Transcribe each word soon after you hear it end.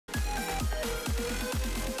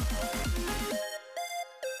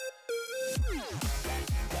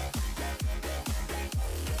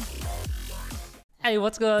Hey,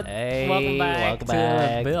 what's good? Hey, welcome welcome to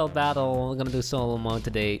back. Build Battle. We're gonna do solo mode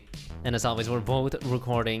today. And as always, we're both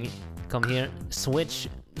recording. Come here, switch,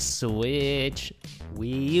 Wii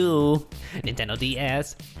U, Nintendo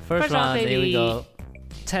DS. First round, baby. there we go.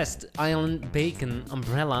 Test, island, bacon,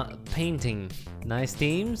 umbrella, painting. Nice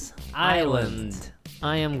teams. Island.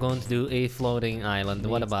 I am going to do a floating island.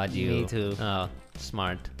 What about you? Me too. Oh,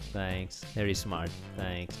 smart. Thanks. Very smart.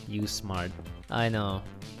 Thanks. You smart. I know.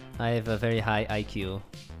 I have a very high IQ.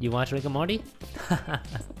 You watch Rick and Morty?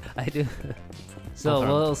 I do. So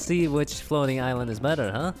Confirmed. we'll see which floating island is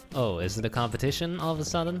better, huh? Oh, is it a competition all of a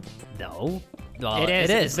sudden? No. It is.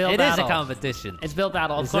 It's Build It is a Battle. competition. It's Build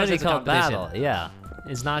Battle. Of It's course literally it's a called competition. battle. Yeah.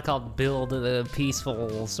 It's not called Build a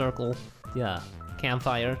Peaceful Circle Yeah.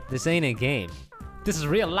 Campfire. This ain't a game. This is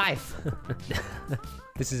real life.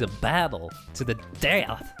 This is a battle to the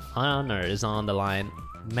death. Honor is on the line.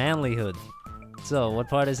 Manlyhood. So what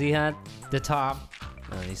part has he had? The top.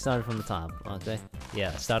 He started from the top. Okay.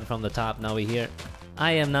 Yeah, started from the top. Now we here.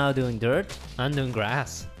 I am now doing dirt. I'm doing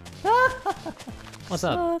grass. What's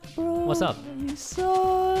up? Suck, bro. What's up? You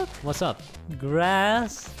suck. What's up?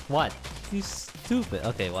 Grass. What? You stupid.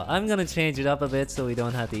 Okay, well, I'm gonna change it up a bit so we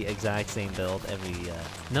don't have the exact same build every.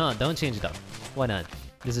 No, don't change it up. Why not?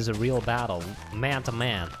 This is a real battle, man to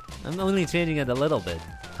man. I'm only changing it a little bit.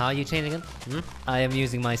 How are you changing it? I am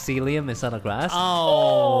using mycelium instead of grass.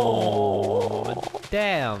 Oh,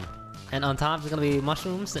 damn. And on top is gonna be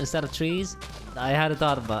mushrooms instead of trees. I hadn't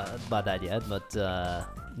thought about that yet, but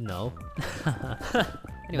no.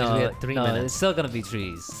 Anyways, we have 3 no, minutes. it's still gonna be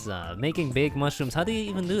trees. Making big mushrooms. How do you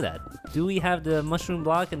even do that? Do we have the mushroom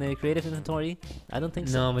block in the creative inventory? I don't think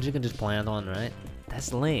so. No, but you can just plant one, right?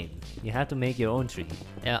 That's lame. You have to make your own tree.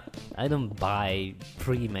 Yeah. I don't buy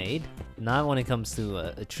pre-made. Not when it comes to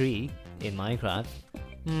a tree in Minecraft.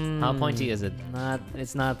 How pointy is it?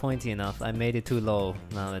 It's not pointy enough. I made it too low.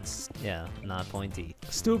 Now it's, yeah, not pointy.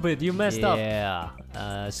 Stupid, you messed up.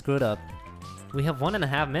 Yeah, screwed up. We have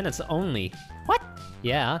 1.5 minutes only. What?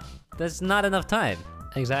 Yeah, That's not enough time.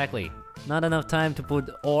 exactly. Not enough time to put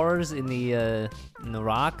ores in the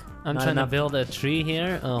rock. I'm Not trying to enough- build a tree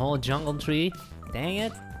here, a whole jungle tree. Dang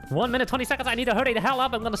it. 1 minute, 20 seconds. I need to hurry the hell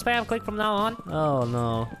up. I'm gonna spam click from now on. Oh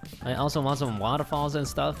no. I also want some waterfalls and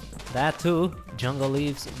stuff. That too. Jungle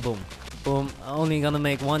leaves, boom. Boom. Only gonna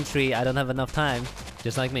make one tree. I don't have enough time.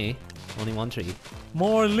 Just like me, only one tree.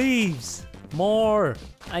 More leaves. More.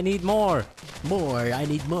 I need more. More, I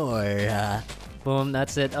need more. Boom,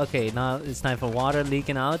 that's it. Okay, now it's time for water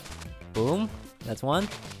leaking out. Boom, that's one.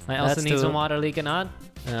 I also That's need two. some water leaking out.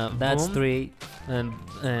 That's Boom. 3, And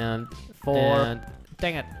 4, and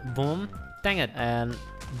dang it, boom, dang it, and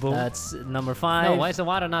boom. that's number 5. No, why is the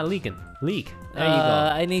water not leaking? Leak. There you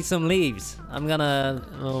go. I need some leaves. I'm gonna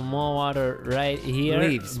More water right here.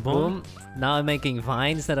 leaves. Boom. Now I'm making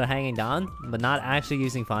vines that are hanging down, but not actually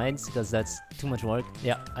using vines because that's too much work.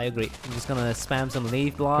 Yeah, I agree. I'm just gonna spam some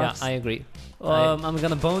leaf Yeah, blocks. I agree. I'm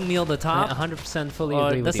gonna bone meal the I top. 100% fully Or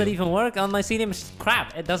agree with does it you. even work on my mycelium?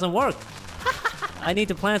 Crap, it doesn't work. I need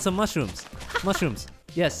to plant some mushrooms. Mushrooms.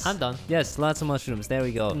 Yes. I'm done. Yes, lots of mushrooms. There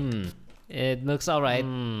we go. It looks alright.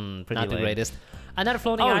 Pretty Not the lame. greatest. Another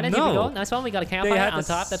floating Oh, island. Here we no. go. Nice one. We got a They campfire had on the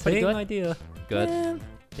top. That's pretty same good. idea. Good. Man.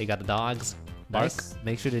 They got the dogs. Bark. Nice.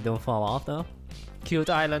 Make sure they don't fall off though. Cute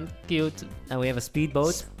island. Cute. And we have a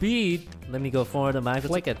speedboat. Speed. Let me go forward and backwards.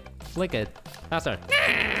 Flick it. Flick it. Faster.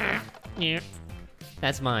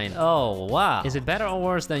 That's mine. Oh wow. Is it better or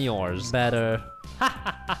worse than yours? Better?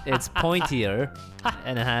 It's pointier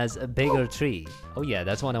and it has a bigger tree Oh yeah,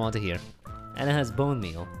 that's what I want to hear. and it has bone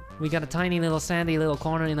meal. We got a tiny little sandy little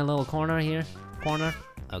corner in a little corner here. Corner.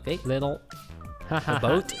 Okay. Little. A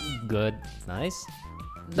boat. Good. Nice.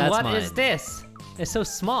 That's What mine. is this? It's so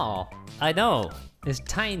small. I know. It's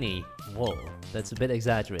tiny. Whoa. That's a bit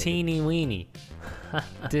exaggerated. Teeny weeny.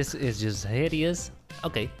 This is just hideous.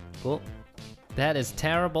 Okay, Cool. that is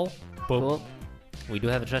terrible. Boom. Cool. We do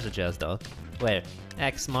have a treasure chest though. Where?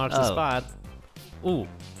 X marks the Oh. spot. Ooh,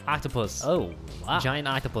 octopus. Oh, wow. Giant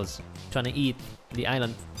octopus trying to eat the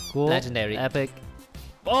island. Cool. Legendary. Epic.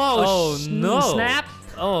 Oh, no. Snap!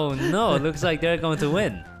 Oh no, it looks like they're going to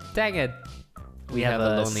win. Dang it. We have a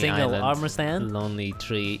lonely single island. armor stand. Lonely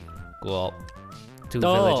tree. Cool. 2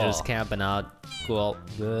 Oh. villagers camping out. Cool.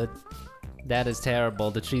 Good. That is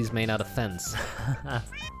terrible. The tree's made out of fence.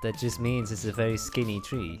 That just means it's a very skinny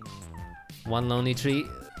tree. 1 lonely tree.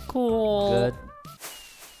 Cool. Good.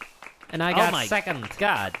 And I Oh got my second.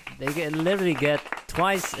 God, literally get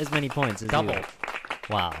twice as many points as Double. you.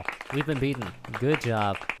 Wow. We've been beaten. Good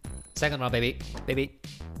job. Second round, baby. Baby.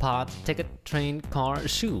 pot, ticket, train, car,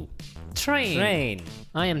 shoe. Train! Train!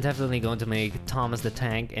 I am definitely going to make Thomas the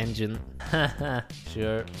Tank Engine.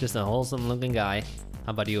 Sure. Just a wholesome looking guy. How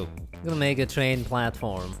about you? I'm gonna make a train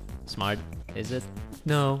platform. Smart? Is it?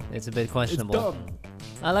 No. It's a bit questionable. It's dumb.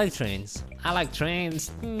 I like trains. I like trains.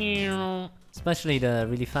 Especially the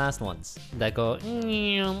really fast ones. That go.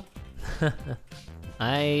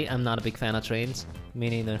 I am not a big fan of trains. Me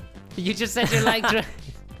neither. You just said you like trains.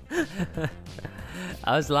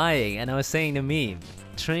 I was lying and I was saying the meme.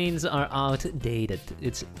 Trains are outdated.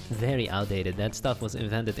 It's very outdated. That stuff was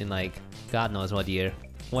invented in like God knows what year.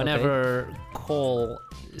 Whenever coal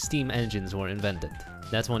steam engines were invented.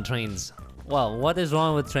 That's when trains. Well, what is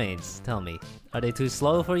wrong with trains? Tell me. Are they too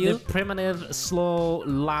slow for you? They're primitive, slow,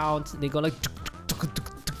 loud. They go like.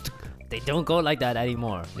 They don't go like that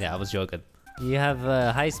anymore. Yeah, I was joking. You have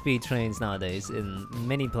high-speed trains nowadays in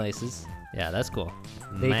many places. Yeah, that's cool.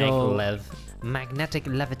 They go... Magnetic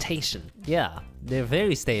levitation. Yeah, they're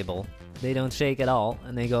very stable. They don't shake at all,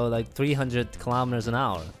 and they go like 300 kilometers an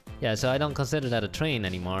hour. Yeah, so I don't consider that a train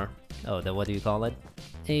anymore. Oh, then what do you call it?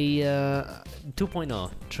 A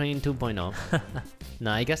 2.0. Train 2.0.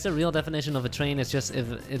 Nah, I guess the real definition of a train is just if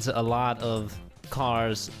it's a lot of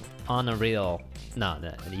cars on a rail. No,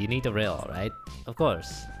 you need a rail, right? Of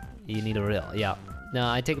course. You need a rail, yeah. No,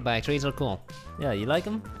 I take it back. Trains are cool. Yeah, you like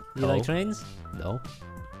them? You like trains? No.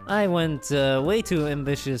 I went way too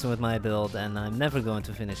ambitious with my build, and I'm never going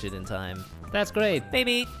to finish it in time. That's great,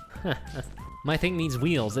 baby! My thing needs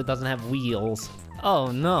wheels. It doesn't have wheels.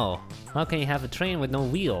 Oh no! How can you have a train with no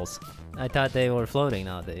wheels? I thought they were floating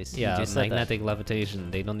nowadays. Yeah, magnetic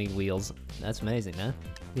levitation. They don't need wheels. That's amazing, man.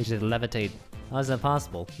 You just levitate. How's that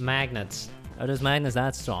possible? Magnets. Are those magnets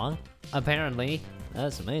that strong? Apparently.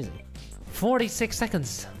 That's amazing. 46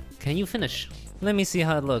 seconds. Can you finish? Let me see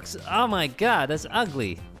how it looks. Oh my god, that's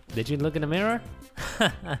ugly. Did you look in the mirror?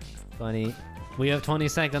 Funny. We have 20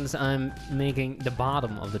 seconds. I'm making the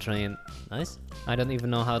bottom of the train. Nice. I don't even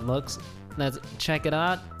know how it looks. Let's check it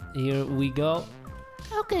out. Here we go.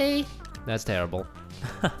 Okay. That's terrible.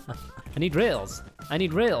 I need rails. I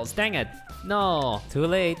need rails. Dang it. No. Too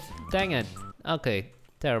late. Dang it. Okay.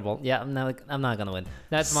 Terrible. Yeah, I'm not gonna win.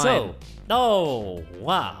 That's mine. Oh,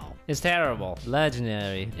 wow. It's terrible.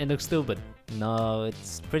 Legendary. It looks stupid. No,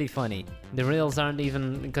 it's pretty funny. The rails aren't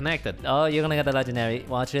even connected. Oh, you're gonna get the legendary.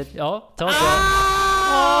 Watch it. Oh, told you.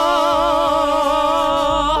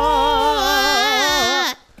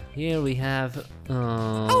 Here we have.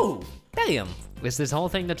 Oh, damn. Is this whole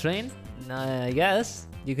thing the train? I guess.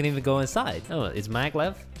 You can even go inside. Oh, it's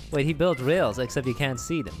maglev? Wait, he built rails, except you can't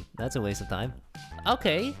see them. That's a waste of time.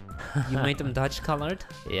 Okay. You made them Dutch colored?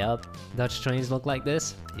 Yep. Dutch trains look like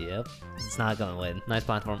this? Yep. It's not gonna win. Nice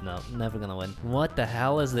platform. No, never gonna win. What the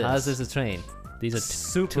hell is this? How is this a train? These are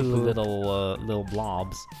super two poop. little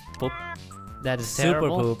blobs. Boop. That is Super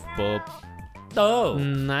terrible. poop. Boop. Oh!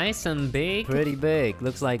 Nice and big. Pretty big.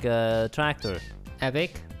 Looks like a tractor.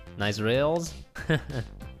 Epic. Nice rails.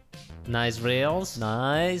 Nice rails.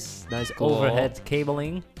 Nice. Nice Cool. overhead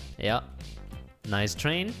cabling. Yeah. Nice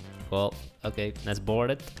train. Well, okay, let's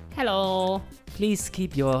board it. Hello. Please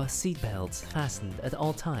keep your seatbelts fastened at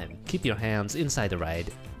all time. Keep your hands inside the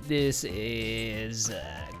ride. This is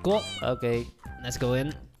cool. Okay, let's go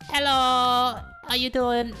in. Hello. How you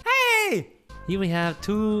doing? Hey! Here we have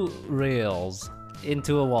two rails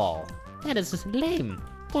into a wall. That is just lame.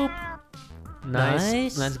 Boop.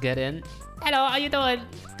 Nice. Let's get in. Hello, how you doing?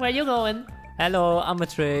 Where you going? Hello, I'm a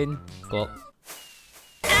train. Cool.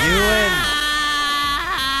 You win.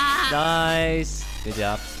 Nice. Good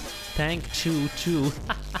job. Tank choo choo.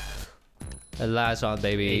 The last one,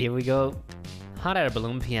 baby. Okay, here we go. Hot air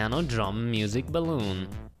balloon, piano, drum, music, balloon.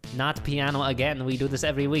 Not piano again. We do this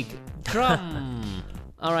every week. Drum.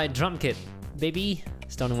 All right, drum kit, baby.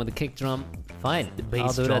 Starting with the kick drum. Fine. The bass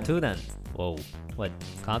I'll do drum. that too then. Whoa. What?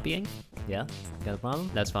 Copying? Yeah. Got a problem?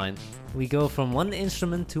 That's fine. We go from one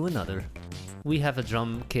instrument to another. We have a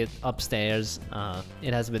drum kit upstairs.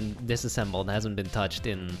 It has been disassembled. Hasn't been touched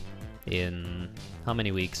in how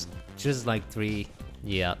many weeks? Just like 3.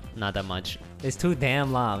 Yeah, not that much. It's too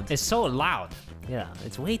damn loud. It's so loud. Yeah,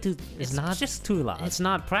 it's way too. It's not just too loud. It's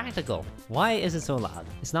not practical. Why is it so loud?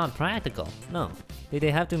 It's not practical. No. Did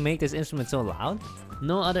they have to make this instrument so loud?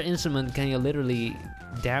 No other instrument can you literally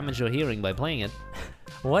damage your hearing by playing it.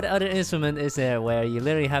 What other instrument is there where you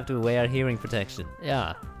literally have to wear hearing protection?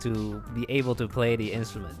 Yeah. To be able to play the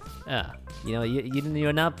instrument. Yeah. You know,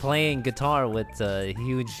 you're not playing guitar with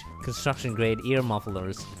huge construction-grade ear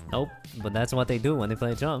mufflers. Nope. But that's what they do when they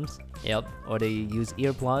play drums. Yep. Or they use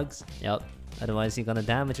earplugs. Yep. Otherwise, you're gonna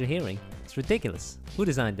damage your hearing. It's ridiculous. Who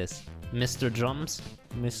designed this? Mr. Drums.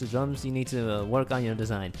 Mr. Drums, you need to work on your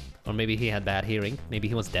design. Or maybe he had bad hearing. Maybe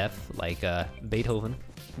he was deaf, like Beethoven.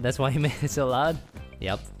 That's why he made it so loud?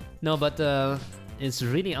 Yep. No, but it's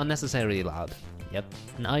really unnecessarily loud. Yep.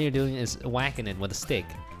 And all you're doing is whacking it with a stick.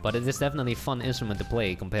 But it is definitely a fun instrument to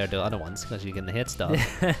play compared to other ones, because you can hit stuff.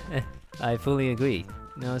 I fully agree.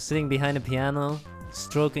 You know, sitting behind a piano,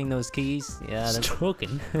 stroking those keys, yeah, that's...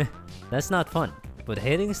 Stroking? That's not fun. But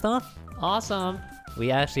hitting stuff? Awesome! We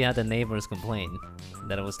actually had the neighbors complain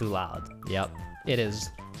that it was too loud. Yep, it is.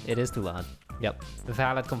 It is too loud. Yep,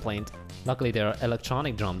 valid complaint. Luckily there are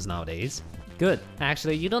electronic drums nowadays. Good.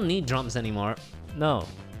 Actually, you don't need drums anymore. No,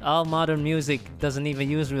 all modern music doesn't even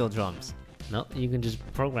use real drums. No, you can just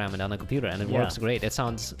program it on a computer and it works great. It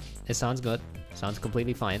sounds good. Sounds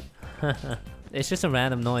completely fine. It's just a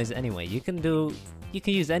random noise anyway. You can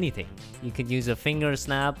use anything. You can use a finger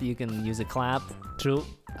snap, you can use a clap. True.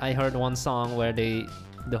 I heard one song where the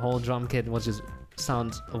whole drum kit was just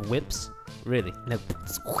sounds of whips. Really? Like,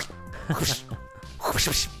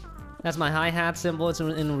 that's my hi-hat cymbal. It's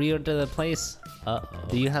in weird place. Uh-oh.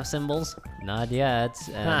 Do you have cymbals? Not yet,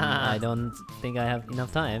 and I don't think I have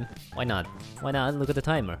enough time. Why not? Why not? Look at the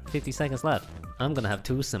timer. 50 seconds left. I'm gonna have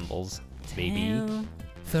 2 cymbals, baby. Damn.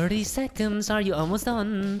 30 seconds. Are you almost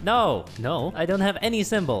done? No! No. I don't have any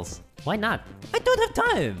symbols. Why not? I don't have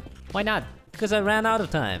time! Why not? Because I ran out of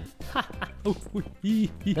time.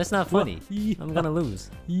 That's not funny. I'm gonna lose.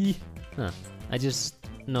 Huh. I just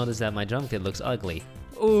noticed that my drum kit looks ugly.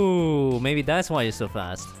 Ooh, maybe that's why you're so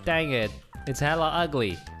fast. Dang it. It's hella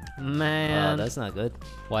ugly. Man. Oh, that's not good.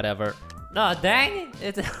 Whatever. Oh, dang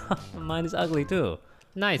it! Mine is ugly too.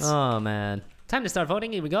 Nice. Oh, man. Time to start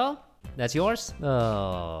voting. Here we go. That's yours.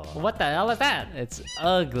 Oh. What the hell is that? It's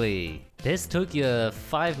ugly. This took you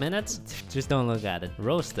 5 minutes? Just don't look at it.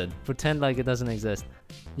 Roasted. Pretend like it doesn't exist.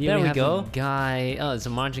 Here There we have go. a guy. Oh, it's a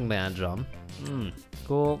marching band drum.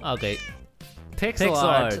 Cool. Okay. Pixel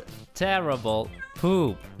art. art. Terrible.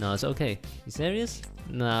 Poop. No, it's okay. You serious?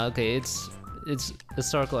 No, okay. It's a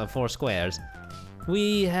circle and 4 squares.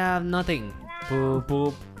 We have nothing. Poop.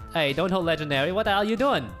 Poop. Hey, don't hold legendary. What the hell are you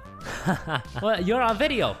doing? Well, you're on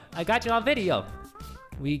video. I got you on video.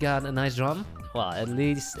 We got a nice drum. Well, at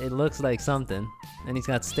least it looks like something. And he's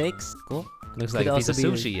got steaks. Cool. Looks like Could a piece of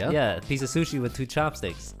also be sushi, yeah? Yeah, a piece of sushi with 2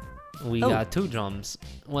 chopsticks. We got 2 drums.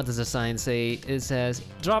 What does the sign say? It says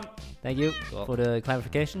drum. Thank you Cool. for the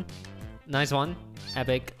clarification. Nice one.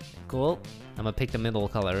 Epic. Cool. I'm gonna pick the middle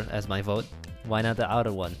color as my vote. Why not the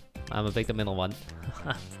outer one? I'm gonna pick the middle one.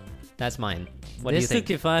 That's mine. What This do you think?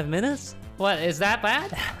 took you 5 minutes? What, is that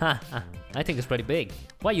bad? I think it's pretty big.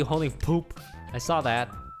 Why are you holding poop? I saw that.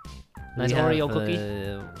 Nice We Oreo have, cookie.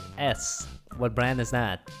 S. What brand is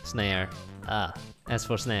that? Snare. Ah. S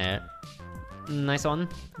for snare. Nice one.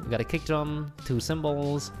 We got a kick drum, 2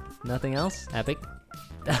 cymbals. Nothing else? Epic.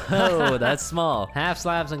 Oh, that's small. Half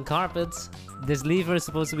slabs and carpets. This lever is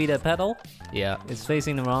supposed to be the pedal. Yeah. It's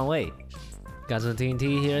facing the wrong way. Got some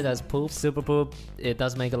TNT here, that's poop. Super poop. It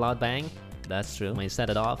does make a loud bang That's true. when you set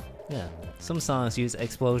it off. Yeah. Some songs use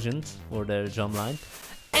explosions for their drum line.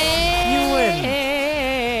 Hey!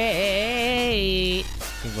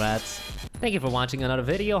 Congrats. Thank you for watching another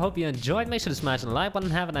video. Hope you enjoyed. Make sure to smash the like button.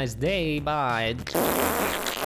 Have a nice day. Bye.